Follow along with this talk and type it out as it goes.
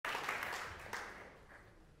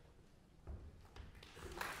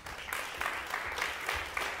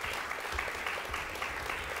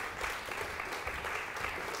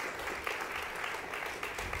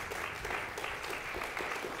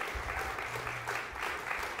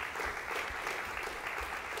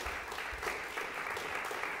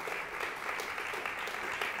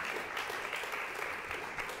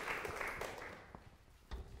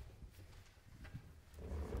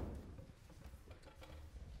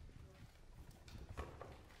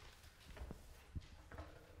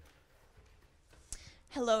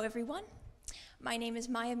Hello, everyone. My name is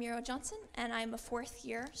Miro Johnson, and I'm a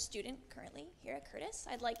fourth-year student currently here at Curtis.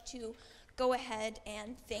 I'd like to go ahead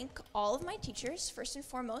and thank all of my teachers, first and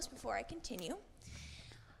foremost, before I continue.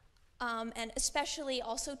 And especially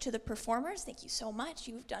also to the performers. Thank you so much.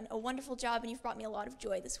 You've done a wonderful job, and you've brought me a lot of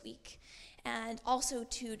joy this week. And also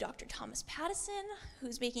to Dr. Thomas Patteson,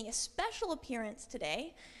 who's making a special appearance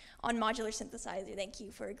today on modular synthesizer. Thank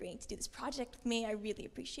you for agreeing to do this project with me. I really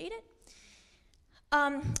appreciate it.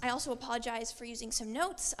 I also apologize for using some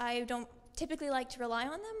notes. I don't typically like to rely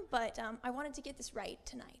on them, but I wanted to get this right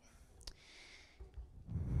tonight.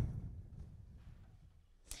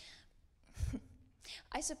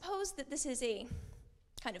 I suppose that this is a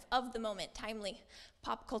kind of the moment, timely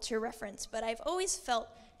pop culture reference, but I've always felt,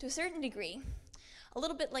 to a certain degree, a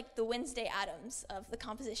little bit like the Wednesday Addams of the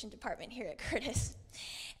composition department here at Curtis.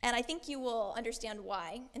 And I think you will understand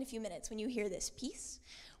why in a few minutes when you hear this piece,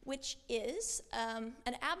 which is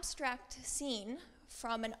an abstract scene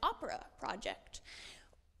from an opera project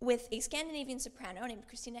with a Scandinavian soprano named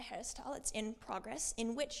Christina Herresthal. It's in progress,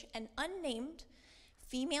 in which an unnamed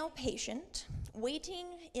female patient waiting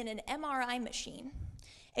in an MRI machine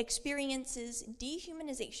experiences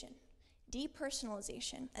dehumanization,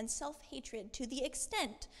 depersonalization, and self-hatred to the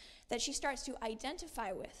extent that she starts to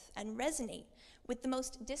identify with and resonate with the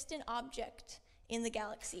most distant object in the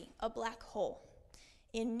galaxy, a black hole,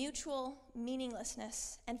 in mutual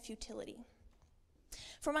meaninglessness and futility.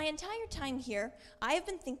 For my entire time here, I have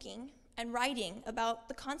been thinking and writing about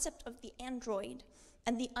the concept of the android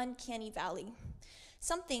and the uncanny valley,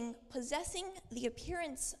 something possessing the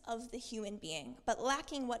appearance of the human being, but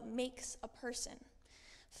lacking what makes a person,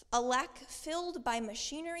 a lack filled by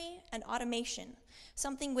machinery and automation,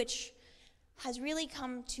 something which has really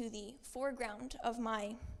come to the foreground of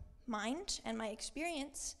my mind and my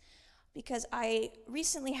experience because I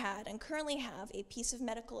recently had and currently have a piece of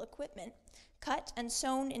medical equipment cut and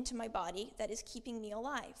sewn into my body that is keeping me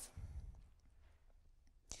alive.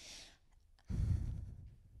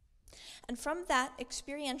 And from that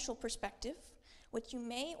experiential perspective, which you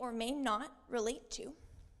may or may not relate to,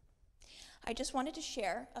 I just wanted to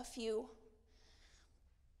share a few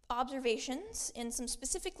observations in some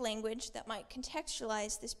specific language that might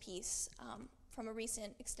contextualize this piece from a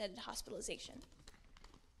recent extended hospitalization.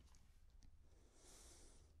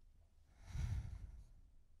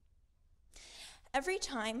 Every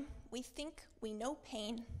time we think we know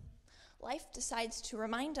pain, life decides to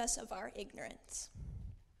remind us of our ignorance.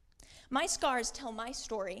 My scars tell my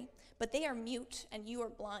story, but they are mute and you are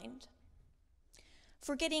blind.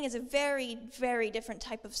 Forgetting is a very, very different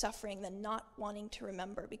type of suffering than not wanting to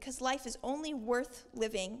remember, because life is only worth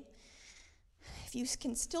living if you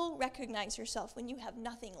can still recognize yourself when you have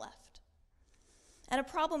nothing left. And a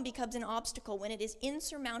problem becomes an obstacle when it is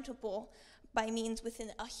insurmountable by means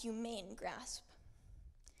within a humane grasp.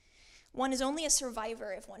 One is only a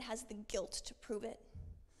survivor if one has the guilt to prove it.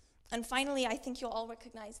 And finally, I think you'll all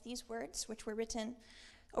recognize these words, which were written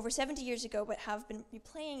over 70 years ago, but have been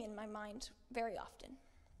replaying in my mind very often.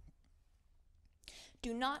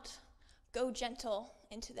 Do not go gentle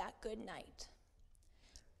into that good night.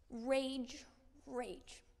 Rage,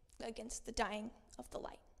 rage against the dying of the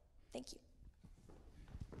light. Thank you.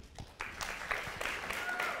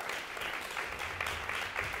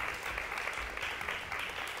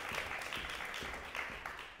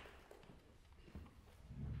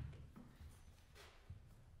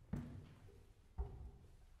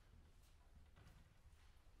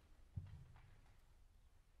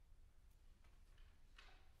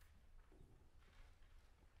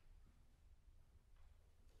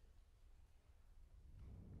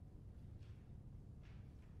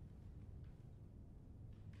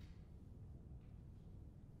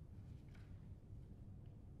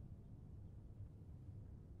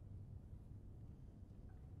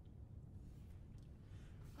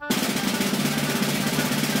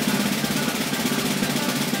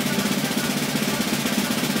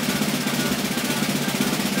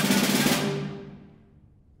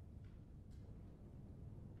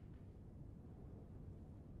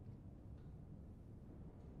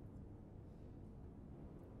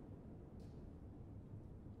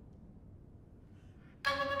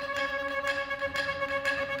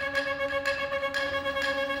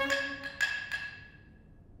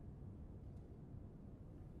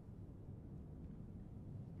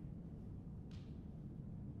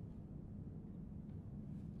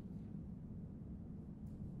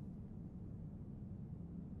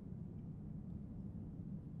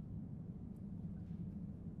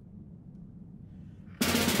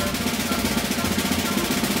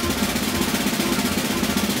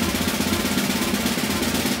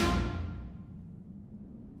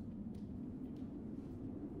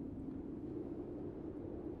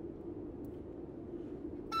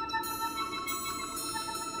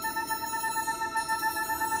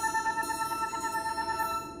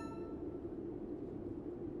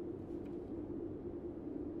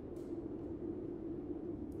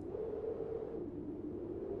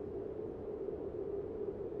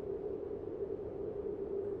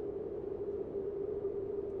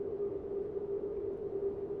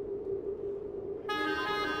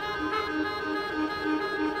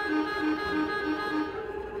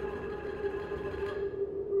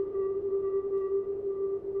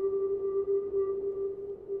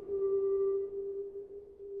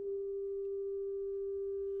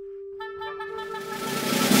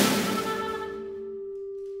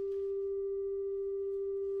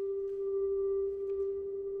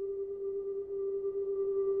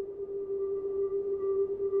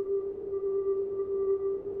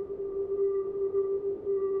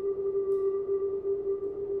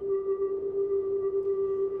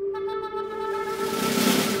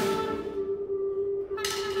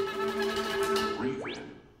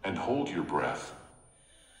 hold your breath.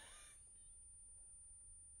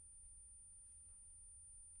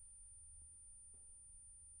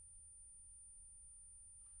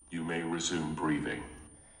 You may resume breathing.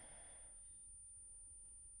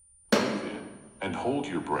 Breathe in and hold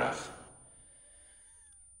your breath.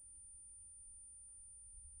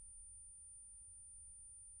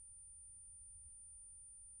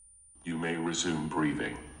 You may resume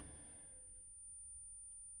breathing.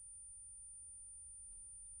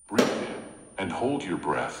 Breathe in and hold your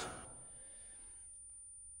breath.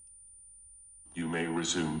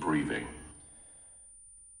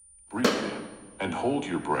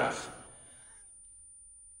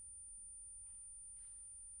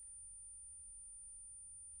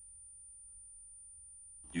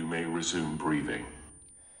 You may resume breathing.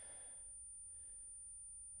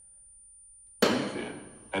 Breathe in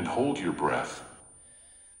and hold your breath.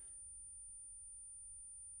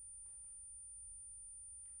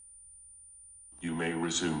 You may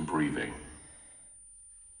resume breathing.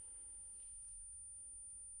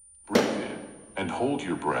 Breathe in and hold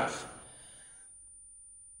your breath.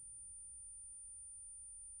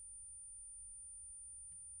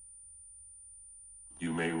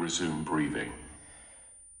 You may resume breathing.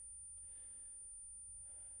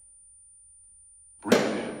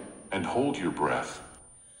 Breathe in and hold your breath.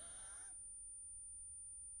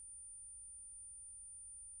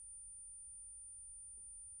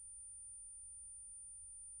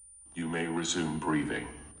 You may resume breathing.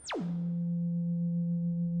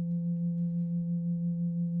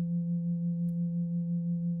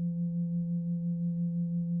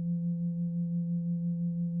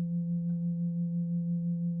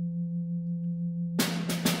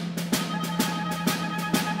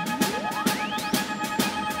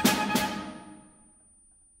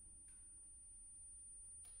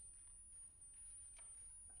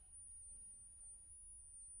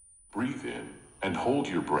 Breathe in and hold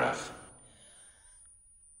your breath.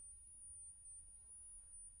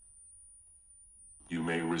 You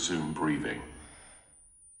may resume breathing.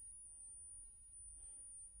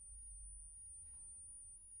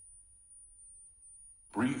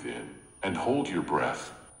 Breathe in and hold your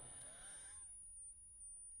breath.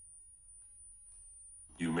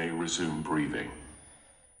 You may resume breathing.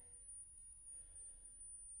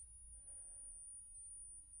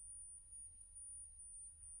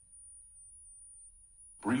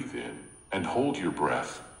 Breathe in and hold your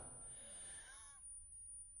breath.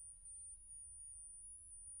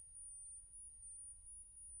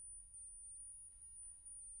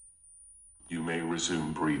 You may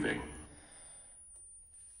resume breathing. Breathe in and hold your breath.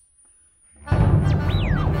 You may resume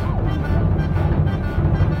breathing.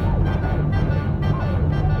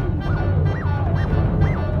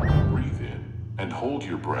 Breathe in and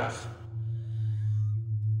hold your breath.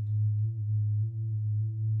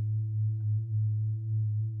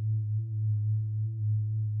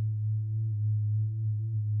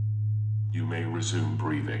 You may resume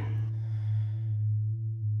breathing.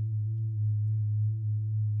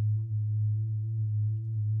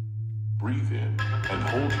 Breathe in and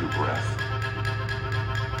hold your breath.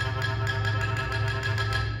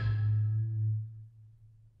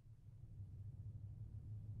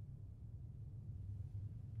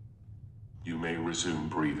 You may resume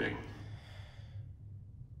breathing.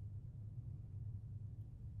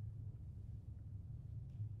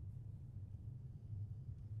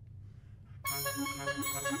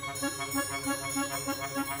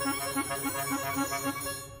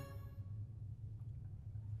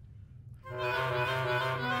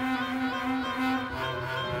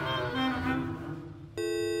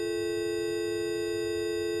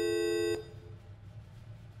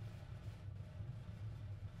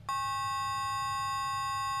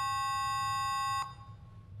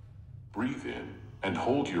 Breathe in and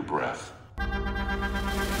hold your breath.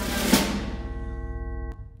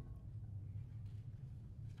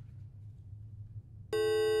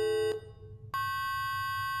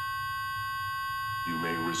 You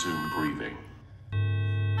may resume breathing.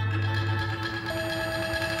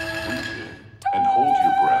 Breathe in and hold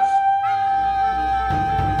your breath.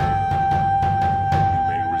 You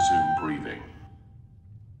may resume breathing.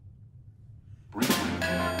 Breathe in.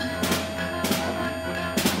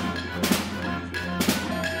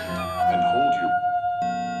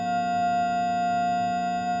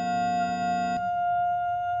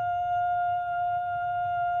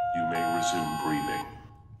 Resume breathing.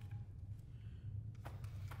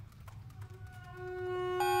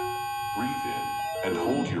 Breathe in and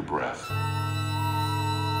hold your breath.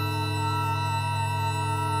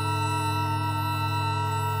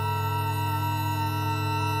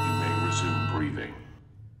 You may resume breathing.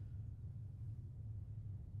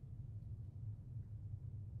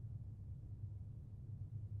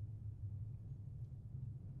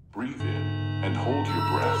 breathe in and hold your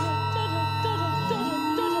breath.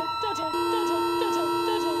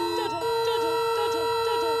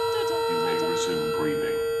 You may resume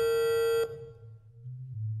breathing.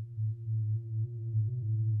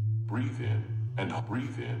 Breathe in and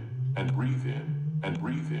breathe in and breathe in and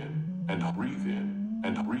breathe in and breathe in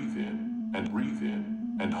and breathe in and breathe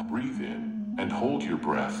in and breathe in and hold your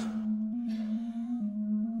breath.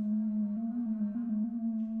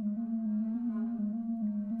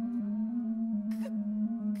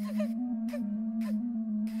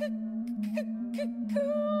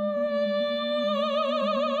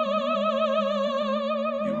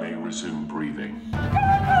 You may resume breathing.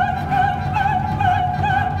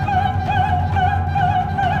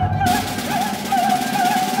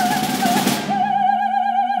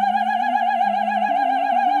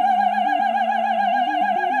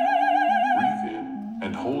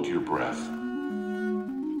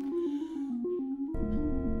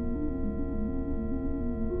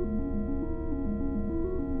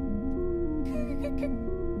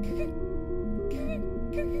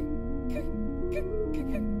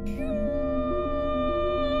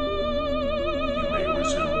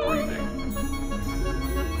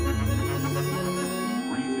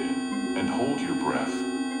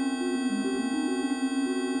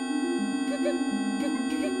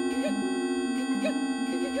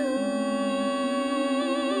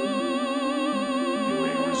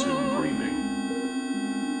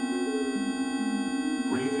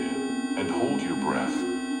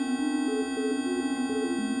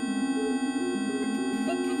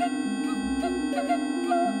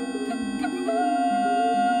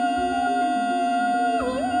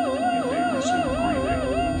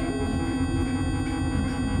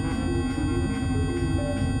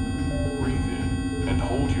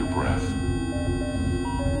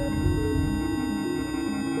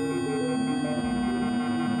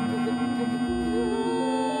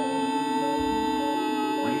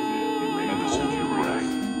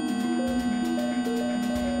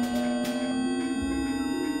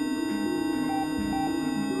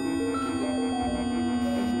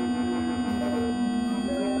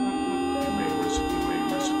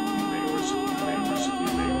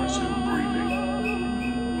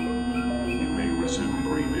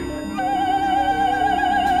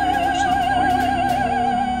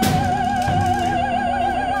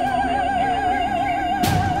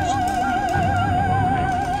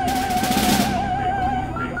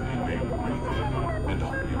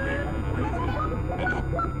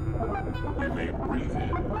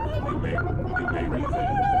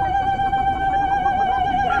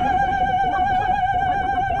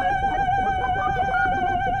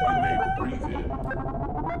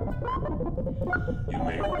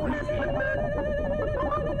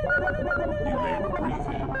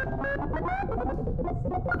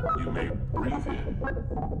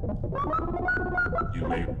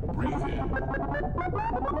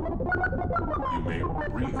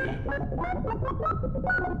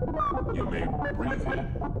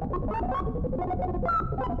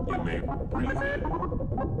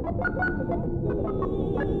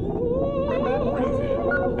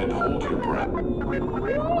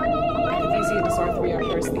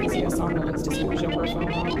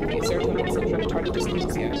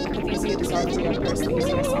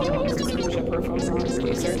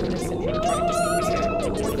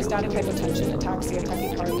 Orthostatic hypotension, ataxia,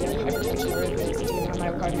 tachycardia, hypertension, arrhythmias, edema,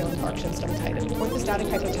 myocardial infarction, stomatitis. Orthostatic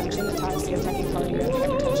hypotension, ataxia, tachycardia,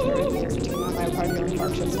 hypertension, arrhythmias, edema, myocardial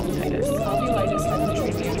infarction, stomatitis. Alveolitis,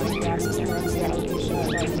 hypotension, myocarditis, anorexia, alopecia,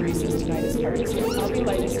 diaphoresis, tinnitus, paresthesia.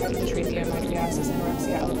 Alveolitis, hypotension, myocarditis,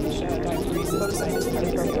 anorexia, alopecia, diaphoresis, photosynthesis,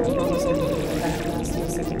 pericardial, thrombocytopenia, diaphragmastia,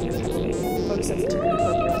 cytopenia, photosynthesis,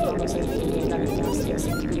 pericardial, thrombocytopenia, diaphragmastia,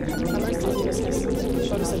 cytopenia, tremors, helplessness,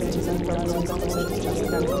 photosynthesis, and paralysis, thrombocytopenia,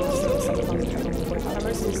 diaphragmastia, cytopenia,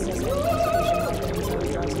 tremors, dizziness, confusion,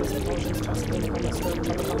 drowsiness, convulsions, chest pain, almost stroke,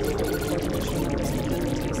 hypochondria,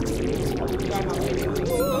 coordination, dry mouth,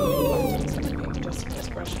 just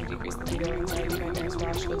expression, decrease libido, anxiety, nightmares,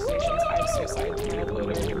 rash, hallucinations, hives, suicide, mild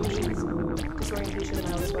odor, delusions, disorientation,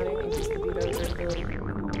 mild sweating, increased libido, irritability,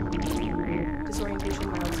 disorientation,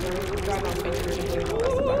 mild sweating, dry mouth, faint, irritability,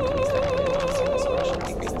 less than black tongue, expression,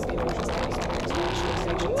 decreased libido, anxiety, nightmares, rash,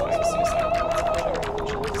 hallucinations, hives, suicide,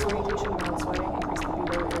 disorientation, mild sweating, increased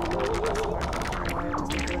libido, irritability, less than black tongue,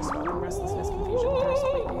 autism, swelling, restlessness, confusion, thirst,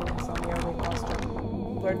 weight gain, insomnia, weight loss,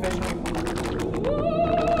 blurred vision,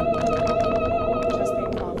 chest pain,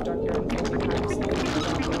 cough, dark urine, fainting, hives,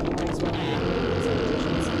 brain swelling,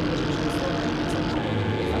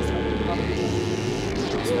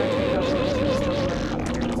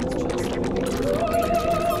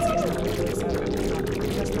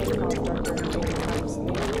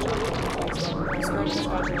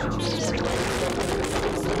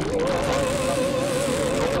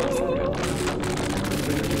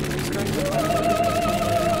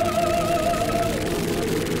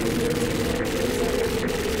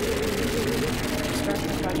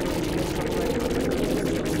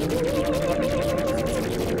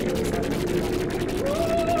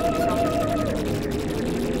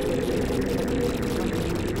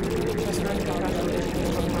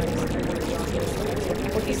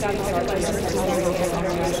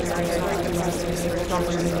 Not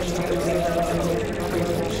breathing.